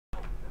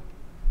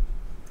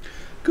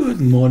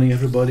Good morning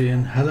everybody,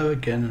 and hello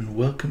again, and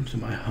welcome to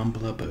my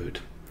humble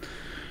abode.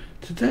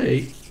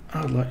 Today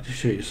I'd like to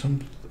show you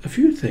a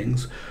few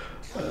things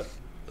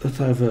that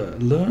I've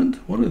learned.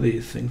 One of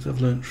these things I've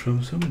learned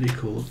from somebody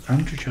called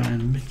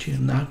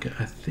AndrogyneMichinaga,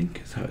 I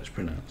think is how it's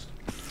pronounced.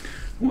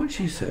 And what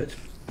she said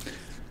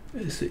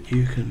is that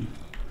you can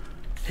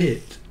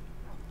hit,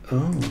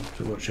 so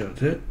watch out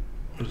here,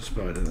 there's a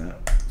spider there.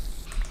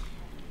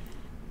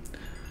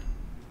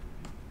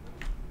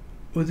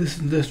 With this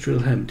industrial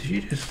hemp, if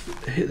you just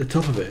hit the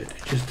top of it,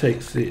 it just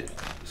takes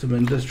some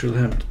industrial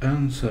hemp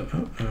and some,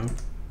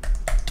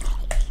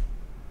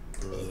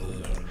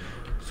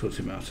 sort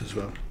him out as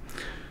well.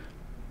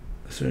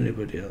 Is there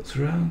anybody else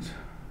around?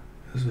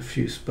 There's a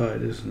few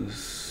spiders and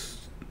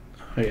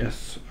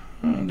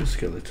and a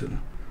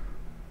skeleton.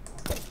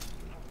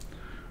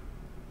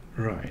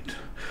 Right.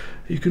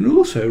 You can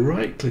also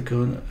right click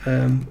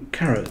on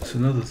carrots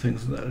and other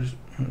things.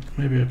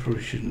 Maybe I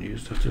probably shouldn't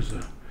use that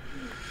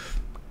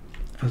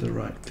as a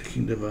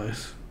right-clicking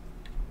device.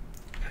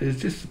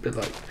 It's just a bit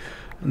like,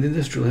 and the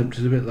industrial hemp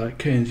is a bit like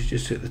canes. You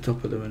just hit the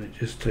top of them and it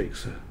just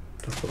takes the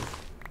top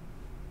off.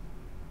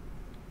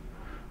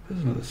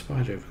 There's another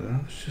spider over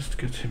there. Let's just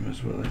get him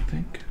as well, I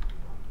think.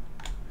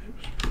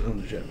 Oops, put it on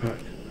the jetpack.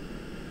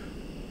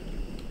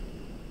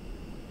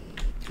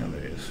 Oh, there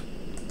he is.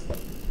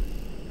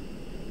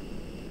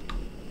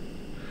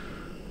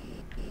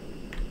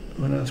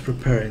 When I was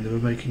preparing, they were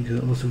making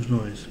a lot of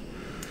noise.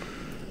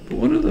 But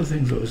one of the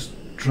things I was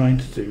trying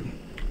to do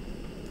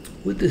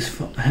with this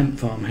hemp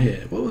farm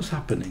here, what was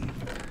happening?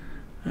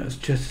 Its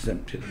chest is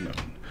empty at the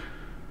moment,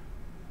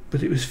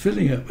 but it was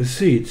filling up with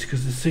seeds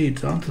because the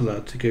seeds aren't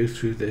allowed to go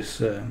through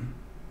this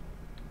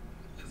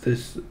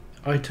this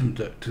item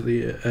duct to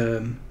the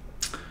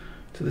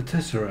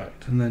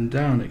tesseract and then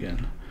down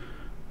again.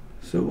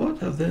 So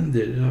what I then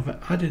did is I've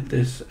added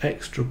this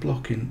extra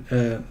block in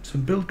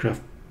some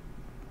Buildcraft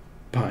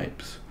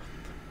pipes.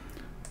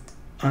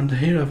 And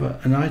here I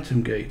have an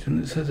item gate,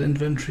 and it says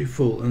inventory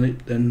full, and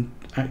it then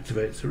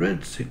activates a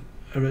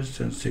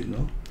redstone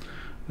signal.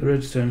 The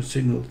redstone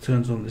signal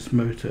turns on this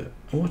motor,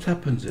 and what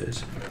happens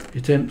is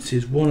it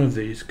empties one of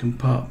these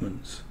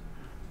compartments,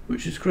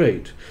 which is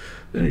great.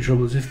 The only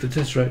trouble is if the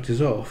tesseract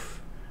is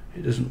off,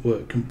 it doesn't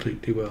work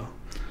completely well.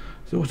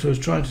 So what I was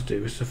trying to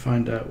do was to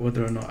find out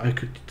whether or not I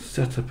could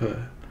set up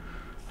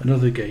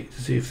another gate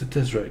to see if the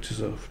tesseract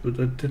is off, but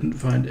I didn't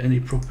find any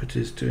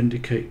properties to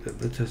indicate that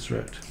the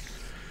tesseract.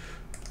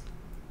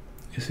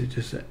 You see,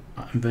 just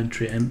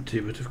inventory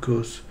empty, but of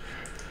course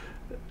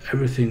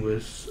everything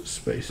was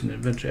space in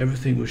inventory.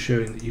 Everything was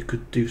showing that you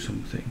could do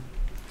something.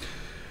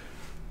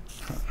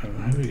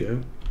 Here we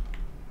go.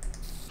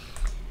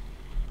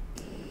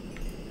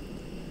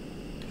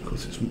 Of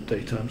course it's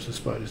daytime, so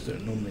spiders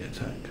don't normally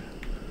attack.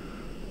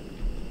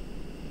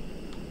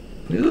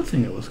 The other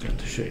thing I was going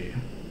to show you,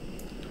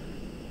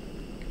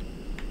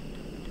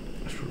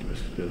 let's probably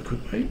just do a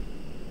quick way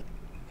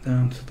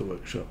down to the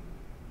workshop.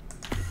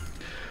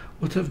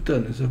 What I've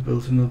done is I've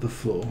built another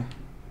floor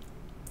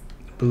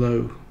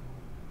below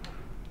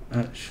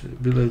the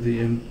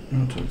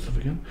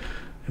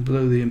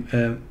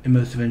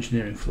immersive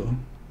engineering floor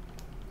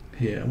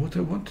here. And what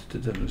I wanted to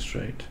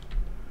demonstrate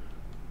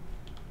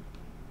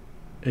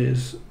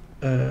is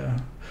a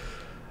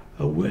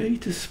way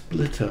to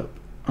split up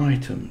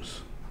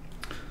items.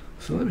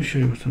 So let me show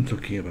you what I'm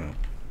talking about.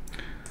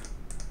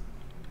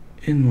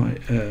 In my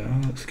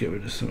let's get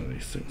rid of some of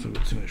these things. I've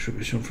got too much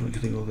rubbish on from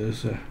getting all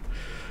those.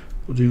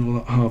 We're doing all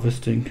that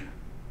harvesting,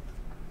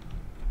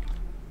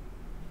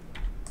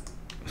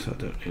 so I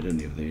don't need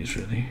any of these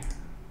really.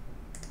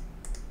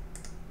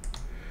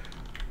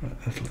 Right,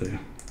 that'll do.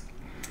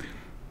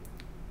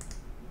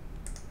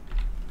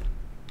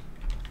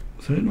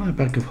 So in my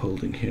bag of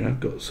holding here I've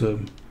got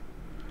some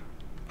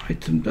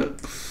item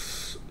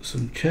ducts,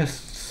 some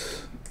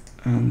chests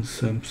and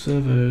some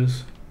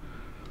servos,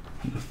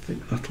 and I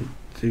think that'll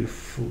do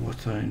for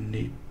what I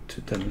need to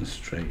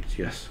demonstrate.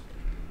 Yes.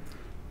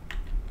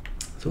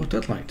 So what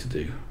I'd like to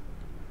do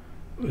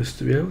was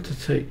to be able to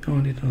take,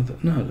 I need another,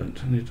 no I don't,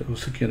 I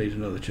was thinking I need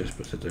another chest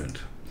but I don't.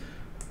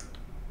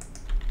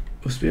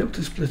 Was to be able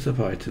to split up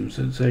items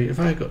and say if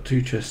I got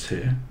two chests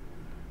here,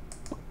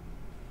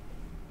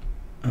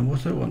 and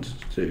what I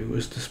wanted to do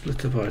was to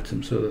split up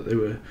items so that they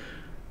were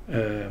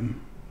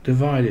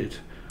divided,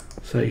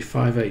 say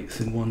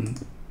 5/8 in one.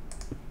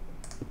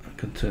 I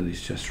can turn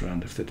these chests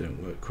around if they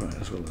don't work quite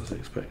as well as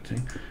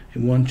expecting.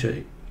 In one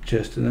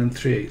chest and then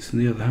 3/8 in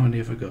the other. How many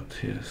have I got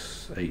here?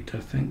 8 I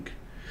think.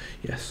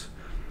 Yes.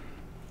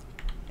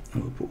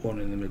 And we'll put one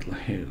in the middle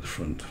here at the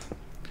front.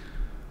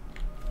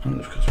 And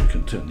of course we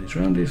can turn these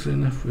around easily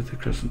enough with the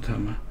crescent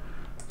hammer.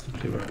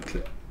 Simply right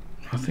click.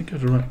 I think I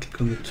have to right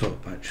click on the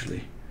top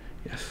actually.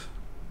 Yes.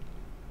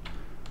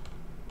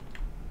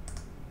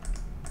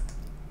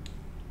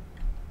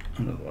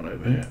 Another one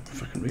over here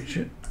if I can reach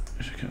it.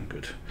 Yes I can,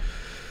 good.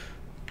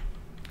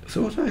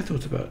 So what I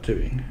thought about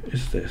doing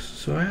is this.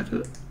 So I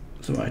had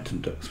some item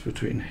ducts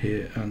between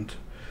here and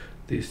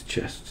these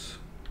chests.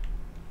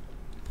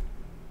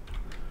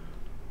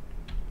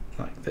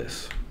 Like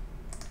this.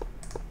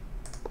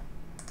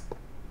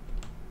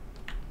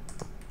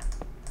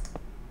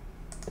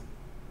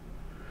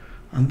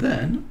 and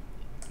then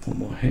one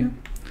more here,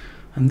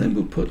 and then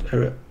we'll put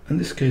in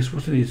this case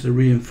what I need is a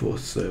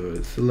reinforced servo.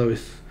 It's the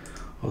lowest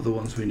of the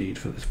ones we need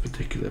for this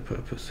particular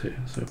purpose here.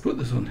 So put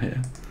this on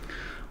here,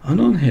 and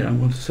on here I'm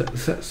going to set the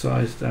set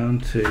size down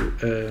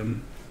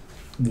to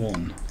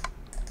 1.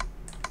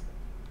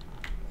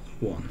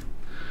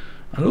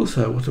 And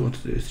also what I want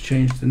to do is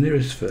change the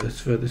nearest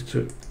furthest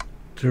to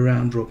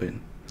round robin.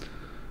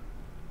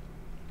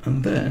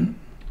 And then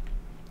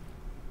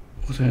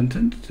what I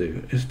intend to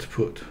do is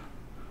to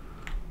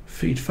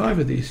feed 5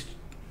 of these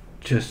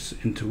chests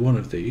into one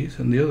of these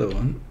and the other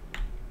one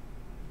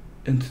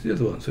into the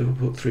other one. So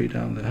we'll put 3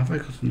 down there. Have I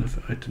got enough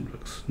item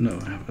ducts? No,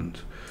 I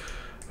haven't.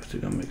 I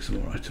think I'll make some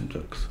more item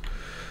ducts.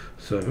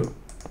 So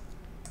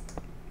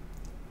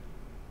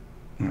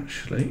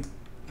actually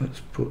let's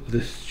put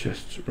this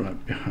chest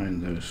right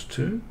behind those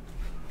 2.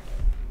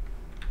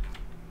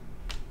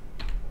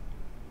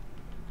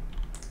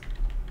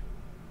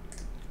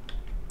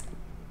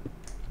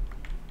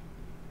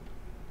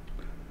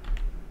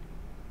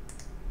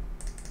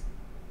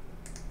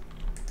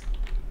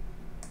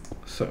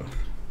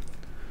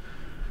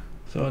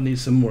 So I need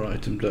some more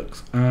item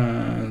ducts,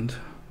 and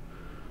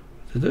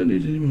I don't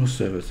need any more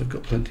servers. I've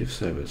got plenty of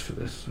servers for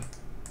this.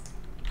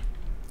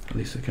 At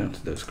least I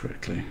counted those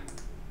correctly.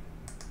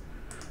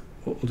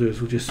 What we'll do is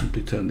we'll just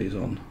simply turn these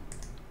on.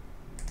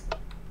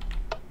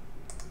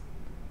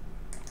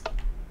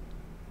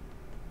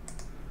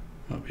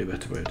 Might be a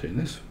better way of doing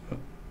this. But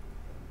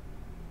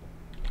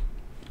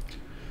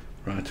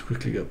right,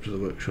 quickly go up to the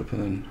workshop,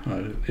 and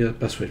then the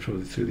best way is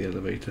probably through the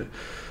elevator.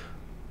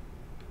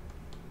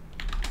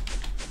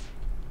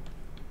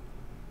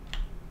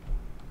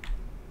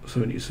 So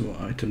we need some more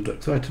item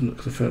ducts. Item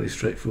ducts are fairly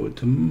straightforward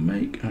to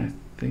make. I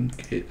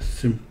think it's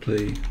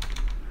simply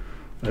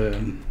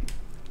 1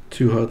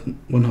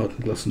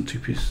 hardened glass and 2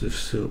 pieces of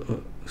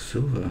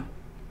silver.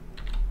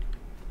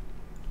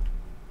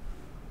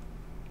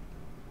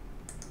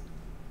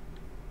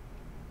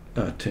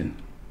 Tin.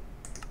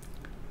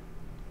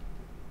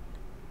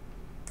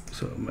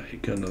 So I'll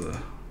make another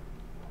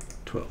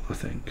 12, I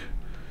think.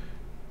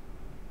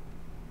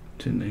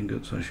 Tin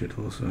ingots I should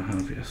also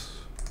have, yes.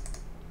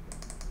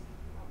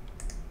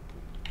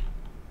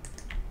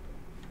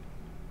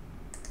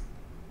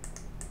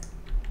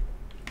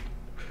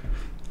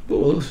 What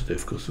we'll also do,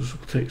 of course, is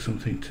we'll take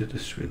something to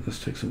distribute.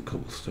 Let's take some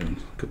cobblestone,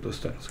 a couple of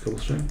stacks of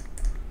cobblestone,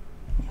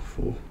 or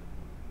 4.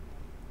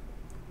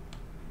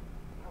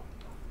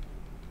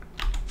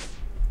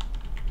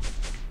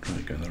 Try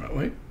to go the right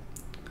way.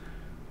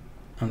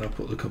 And I'll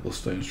put the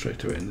cobblestone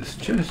straight away in this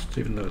chest,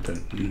 even though I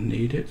don't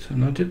need it.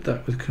 And I did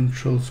that with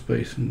control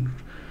space and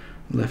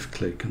left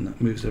click, and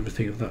that moves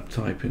everything of that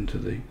type into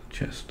the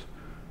chest.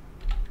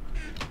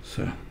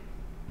 So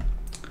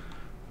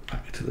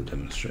back to the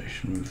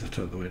demonstration, move that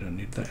out of the way. I don't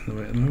need that in the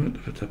way at the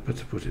moment, but I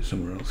better put it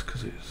somewhere else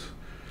because it's...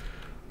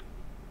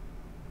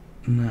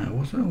 Now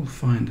what I'll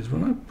find is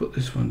when I put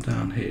this one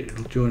down here,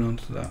 it'll join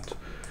onto that,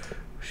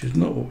 which is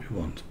not what we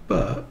want.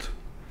 But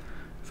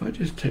if I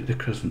just take the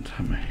crescent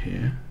hammer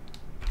here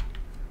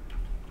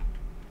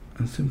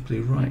and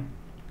simply right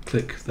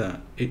click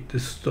that, it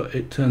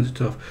turns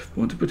it off. If I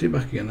want to put it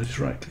back again, I just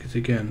right click it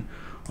again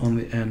on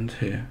the end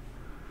here.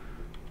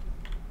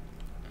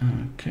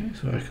 Okay,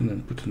 so I can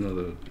then put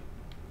another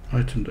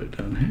item duct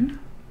down here,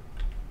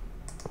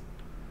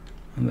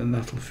 and then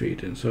that'll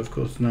feed in. So of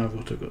course now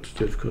what I've got to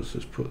do, of course,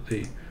 is put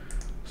the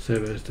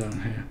servos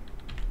down here.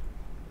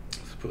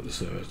 Let's put the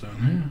servos down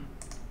here.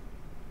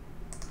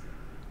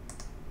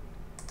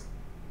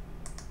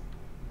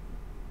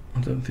 I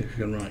don't think I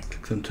can right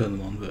click them, turn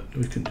them on, but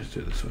we can just do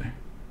it this way.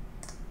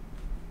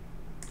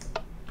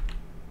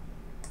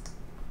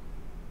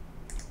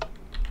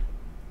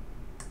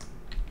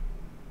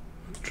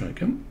 Let's try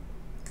again.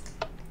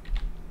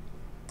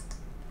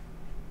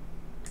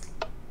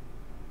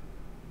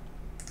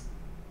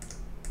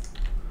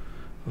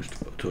 I wish to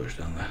put a torch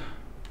down there.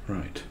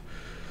 Right.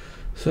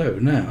 So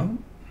now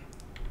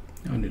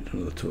I need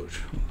another torch.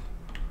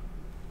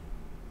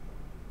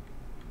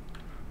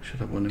 I should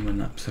have one in my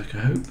knapsack, I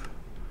hope.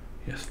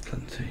 Yes,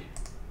 plenty.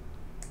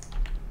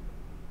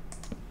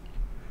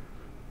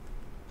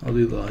 I'll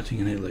do the lighting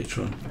in here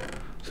later on.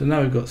 So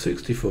now we've got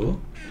 64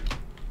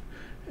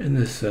 in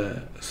this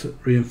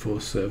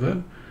reinforced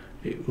servo.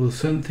 It will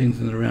send things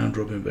in a round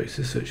robin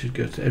basis, so it should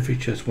go to every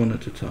chest one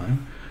at a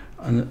time,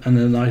 and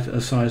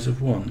a size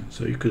of 1.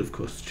 So you could of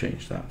course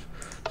change that.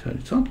 Turn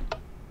it on,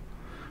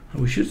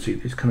 and we should see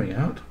these coming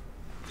out,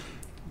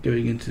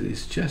 going into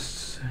these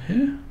chests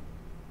here.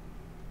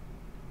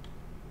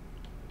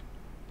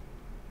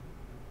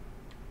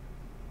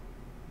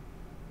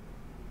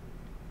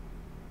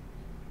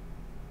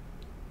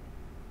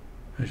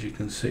 As you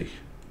can see,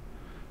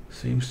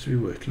 seems to be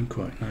working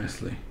quite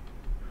nicely.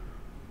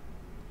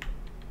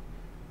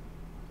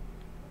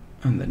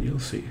 And then you'll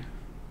see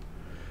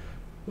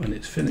when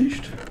it's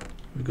finished,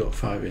 we've got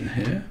 5 in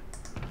here,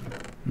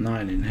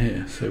 9 in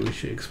here, so we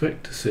should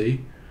expect to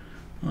see,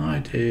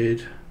 I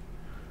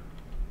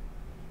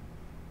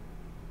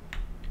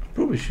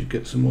probably should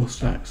get some more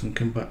stacks and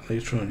come back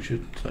later on,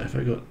 shouldn't I? If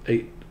I got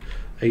 8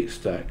 8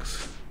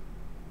 stacks.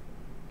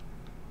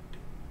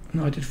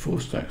 No, I did 4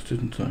 stacks,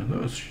 didn't I?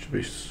 That should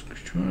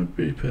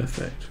be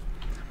perfect.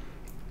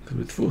 Because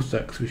with 4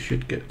 stacks we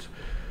should get,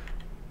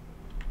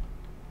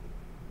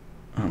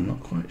 I'm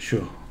not quite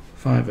sure,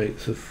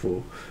 5/8 of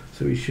 4.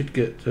 So we should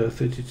get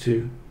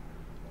 32.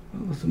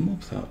 Oh, there's a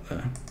mobs out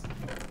there.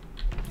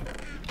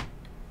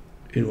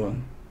 In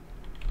one.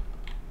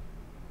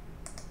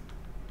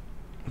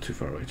 Not too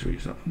far away to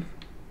reach that one.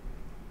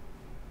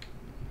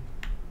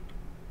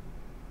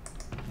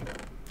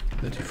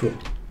 34.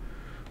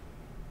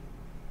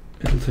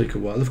 It'll take a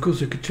while. Of course,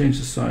 you could change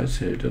the size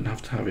here. You don't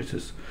have to have it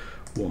as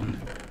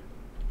 1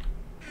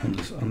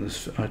 on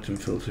this item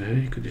filter here.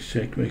 You could just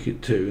make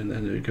it 2, and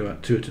then it would go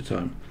out 2 at a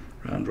time,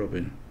 round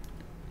robin.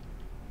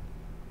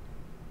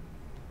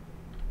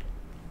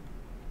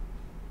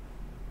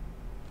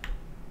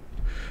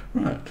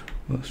 Right.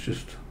 Let's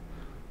just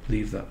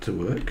leave that to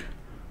work,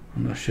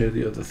 and I'll show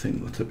the other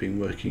thing that I've been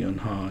working on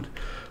hard,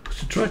 was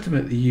to try to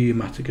make the UU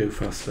matter go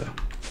faster.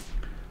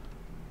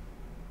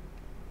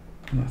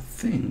 And I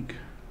think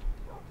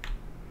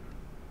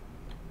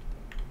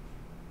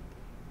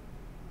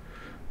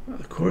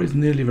the core is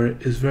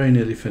very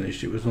nearly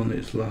finished. It was on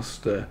its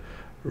last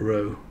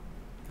row.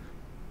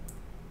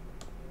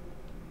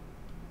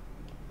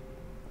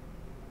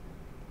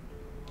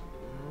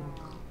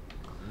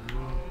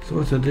 So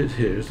what I did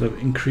here is I've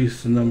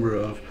increased the number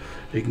of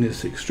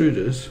Igneous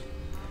extruders,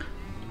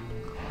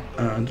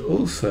 and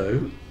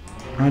also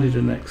added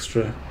an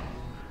extra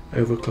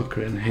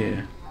overclocker in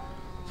here.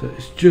 So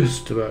it's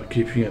just about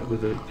keeping up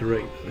with the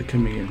rate that they're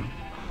coming in.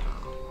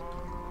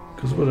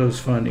 Because what I was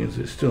finding is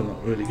it's still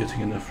not really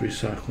getting enough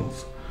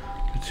recycled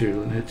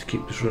material in here to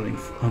keep this running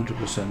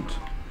 100%.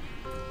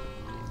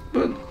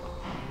 But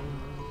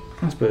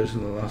I suppose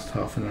in the last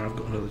half an hour I've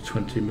got another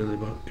 20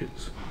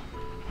 millibuckets,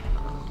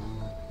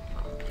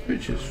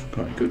 which is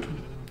quite good.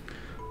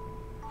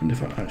 And in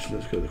fact, actually,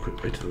 let's go the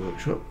quick way to the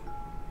workshop.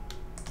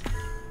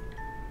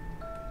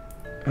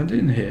 And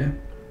in here,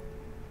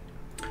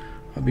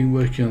 I've been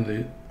working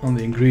on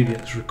the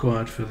ingredients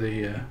required for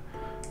the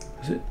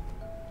is it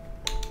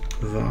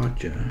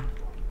Varja?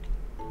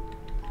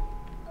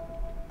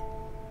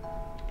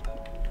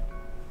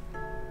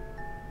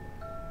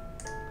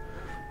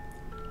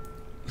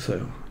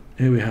 So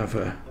here we have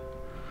the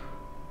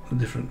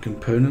different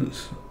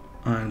components: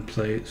 iron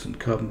plates and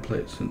carbon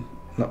plates and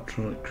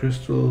electronic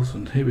crystals.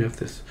 And here we have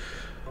this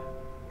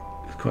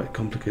quite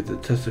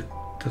complicated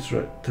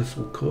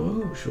tesseract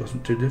coil, which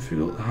wasn't too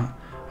difficult.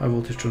 High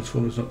voltage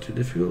transformer is not too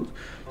difficult.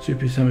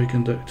 Super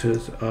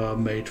semiconductors are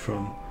made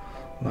from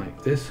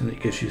like this, and it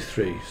gives you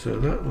 3. So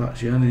that will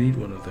actually only need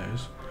 1 of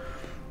those.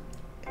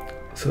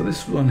 So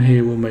this one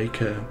here will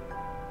make a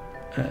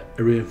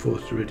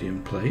reinforced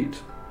iridium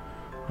plate,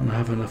 and I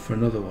have enough for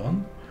another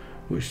one,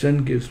 which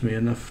then gives me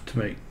enough to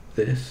make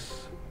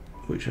this,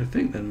 which I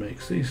think then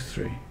makes these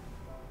 3.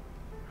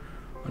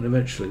 And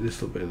eventually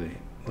this will be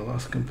the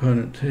last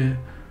component here.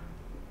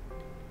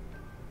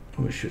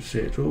 We should see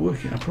it all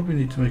working. I probably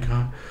need to make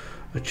a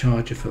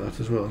charger for that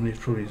as well. I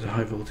probably need a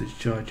high voltage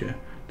charger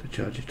to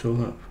charge it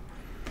all up.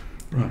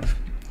 Right.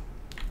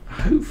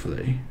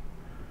 Hopefully,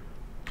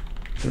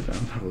 go down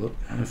and have a look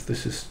if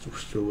this is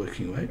still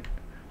working away.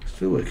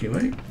 Still working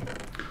away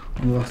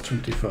on the last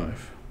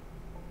 25.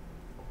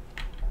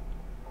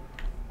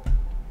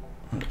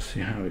 Let's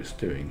see how it's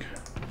doing.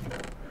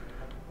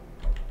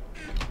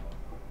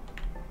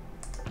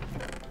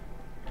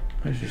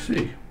 As you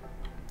see,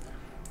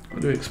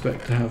 what do we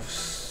expect to have?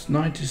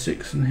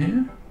 96 in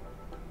here.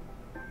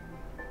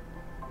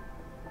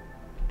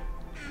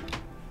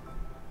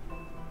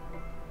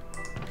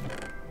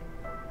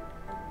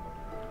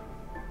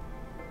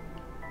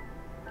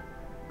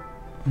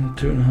 And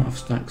 2.5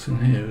 stacks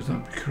in here, is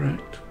that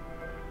correct?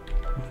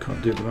 I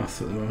can't do the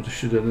maths at the moment. I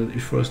should have done it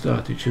before I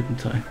started,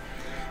 shouldn't I?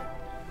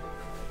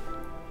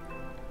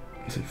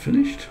 Is it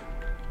finished?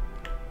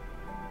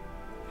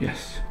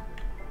 Yes.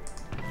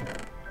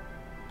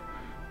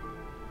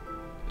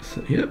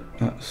 So, yep,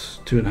 that's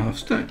 2.5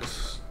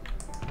 stacks,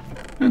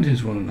 and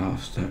here's 1.5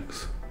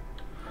 stacks.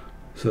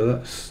 So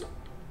that's,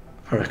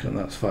 I reckon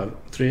that's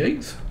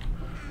 3/8,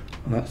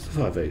 and that's the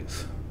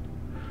 5/8.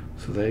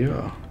 So there you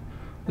are.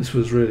 This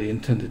was really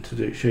intended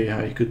to show you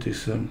how you could do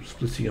some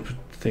splitting up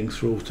things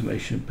for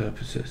automation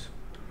purposes.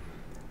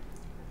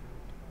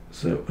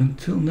 So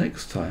until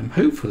next time,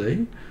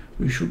 hopefully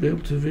we should be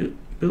able to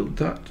build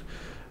that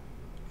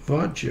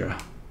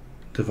Varja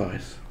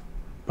device.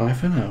 Bye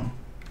for now.